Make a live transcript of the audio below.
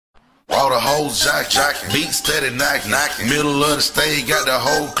All the hoes jockin', beat steady knockin'. Middle of the stage, got the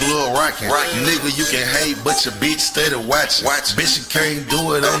whole club rockin'. Nigga, you can hate, but your bitch steady watchin'. Bitch, you can't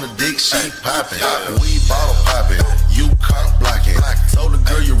do it on the dick, she poppin'. We bottle poppin', you cock blockin'. Told the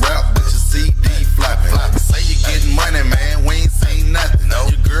girl you rap, but your CD floppin'. Say you gettin' money, man, we ain't seen nothing.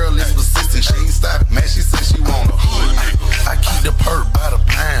 Your girl is persistent, she ain't stoppin'. Man, she said she want a hood nigga. I keep the perk by the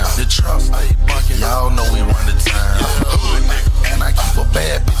pound. The truck stay bunkin', y'all know we run the town. Hood nigga. And I keep a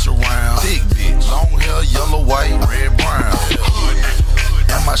bad bitch around. Thick bitch, long hair, yellow, white, red, brown.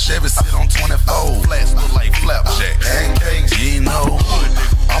 And my Chevy sit on 24. Flats look like flapjack. Pancakes, you know.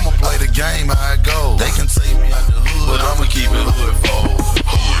 I'ma play the game how it goes. They can take me out the hood, but I'ma keep it hood for.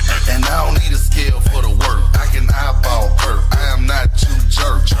 And I don't need a scale for the work. I can eyeball perk. I am not you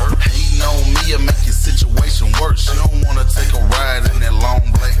jerk. Hating on me will make your situation worse. You don't wanna take a ride in that long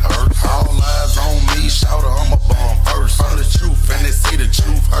black hearse. All eyes on me, shout her, I'm a bomb first. I'm the truth, and they say the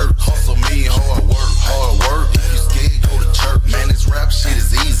truth hurt. Hustle me, hard work. If you scared, go to church. Man, this rap shit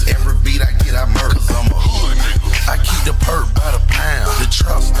is easy. Every beat I get, I murder. Cause I'm a hood nigga. I keep the perk by the pound. The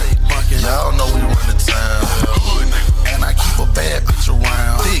truck stay bunkin'. Y'all know we run the town. Hood nigga. And I keep a bad bitch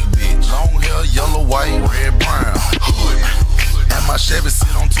around. Thick bitch, long hair, yellow, white, red, brown. Hood nigga. And my Chevy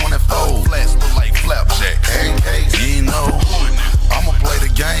sit on 24. Flats look like flapjack. Pancakes, you know. I'ma play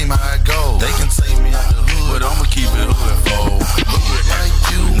the game how it goes. They can take me out the hood, but I'ma keep it hood for. Hood like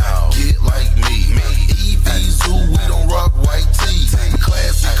you, get like me. EVZoo, we don't rock white tees.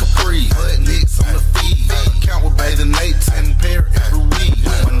 Classic Capri, butt nicks on the feed. Count with bathing Nate, 10 pair every week.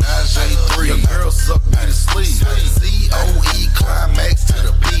 Menage a 3, your girl suck me to sleep. COE, climax to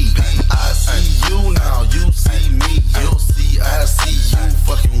the P. I see you now, you see me. You'll see, I see you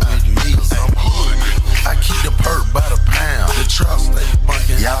fucking with me. Cause I'm hood. I keep the perk by the pound. The truck stay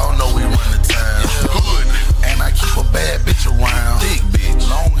bunkin'. Y'all know we run the town. Hood. And I keep a bad bitch around. Thick bitch,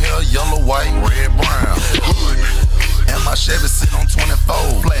 long hair, yellow, white, red, brown. Hood. And my Chevy sit on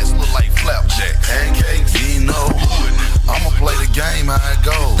 24. Flats look like flapjack. Pancakes, you know. I'ma play the game how it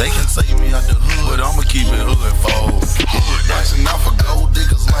goes. They can take me out the hood, but I'ma keep it hood for. Watching out for gold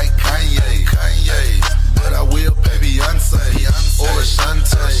diggers like Kanye. But I will pay Beyonce or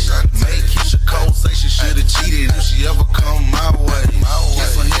Ashante. Make Keisha Cole say she should've cheated if she ever come my way. Get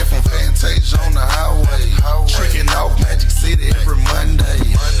some here from Fantasia on the highway. Tricking off Magic City every Monday.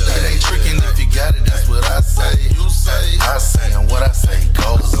 It ain't tricking if you got it, that's what I say. You say, I say, and what I say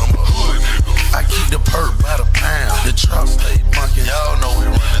goes. I'm a hood nigga. I keep the perk by the pound. The truck stay bunkin'. Y'all know we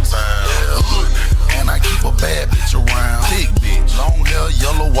run the town. Hood nigga. And I keep a bad bitch around. Thick bitch, long hair,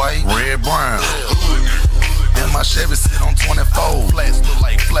 yellow, white, red, brown. Hood nigga. And my Chevy sit on 24. Flats look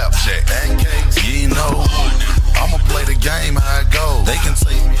like flapjack. Pancakes, you know. I'ma play the game how it goes. They can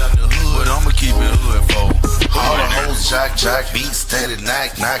take me out the hood, but I'ma keep it hood for. All the hoes jock, beat steady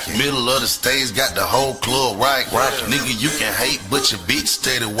knockin'. Middle of the stage, got the whole club rockin'. Nigga, you can hate, but your bitch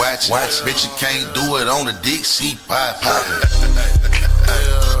steady watchin'. Bitch, you can't do it on the dick, she poppin'.